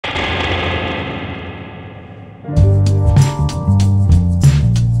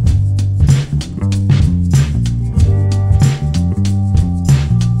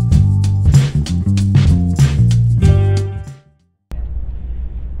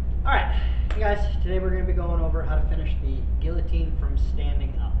guys, today we're going to be going over how to finish the guillotine from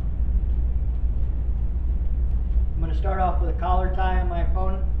standing up. I'm going to start off with a collar tie on my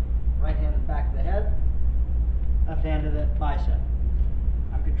opponent, right hand in the back of the head, left hand to the bicep.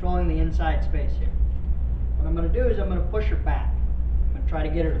 I'm controlling the inside space here. What I'm going to do is I'm going to push her back. I'm going to try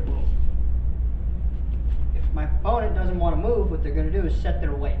to get her to move. If my opponent doesn't want to move, what they're going to do is set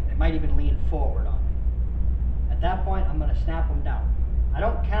their weight. They might even lean forward on me. At that point, I'm going to snap them down. I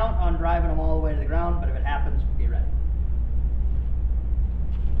don't count on driving them all the way to the ground, but if it happens, be ready.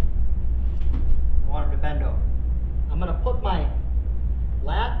 I want them to bend over. I'm going to put my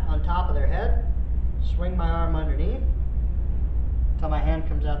lat on top of their head, swing my arm underneath until my hand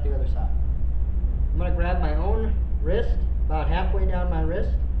comes out the other side. I'm going to grab my own wrist, about halfway down my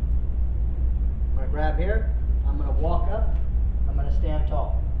wrist. I'm going to grab here. I'm going to walk up. I'm going to stand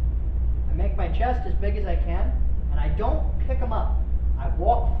tall. I make my chest as big as I can, and I don't pick them up. I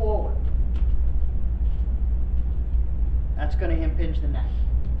walk forward. That's going to impinge the neck.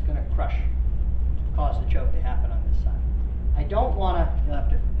 It's going to cause the choke to happen on this side. I don't want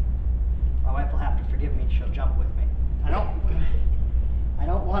to, my wife will have to forgive me, she'll jump with me. I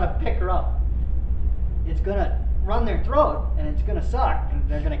don't want to pick her up. It's going to run their throat, and it's going to suck, and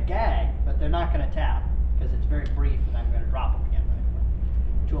they're going to gag, but they're not going to tap, because it's very brief, and I'm going to drop them again right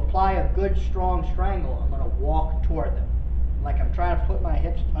away. To apply a good, strong strangle, I'm going to walk toward them, like I'm trying to put my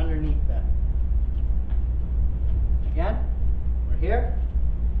hips underneath them. Again, we're here.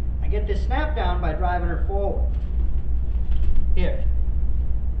 I get this snap down by driving her forward. Here,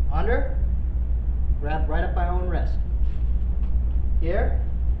 under, grab right up my own wrist. Here,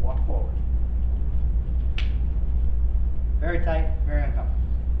 walk forward. Very tight, very uncomfortable.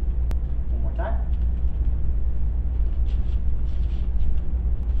 One more time.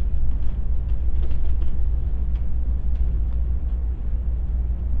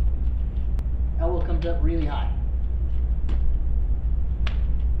 Elbow comes up really high.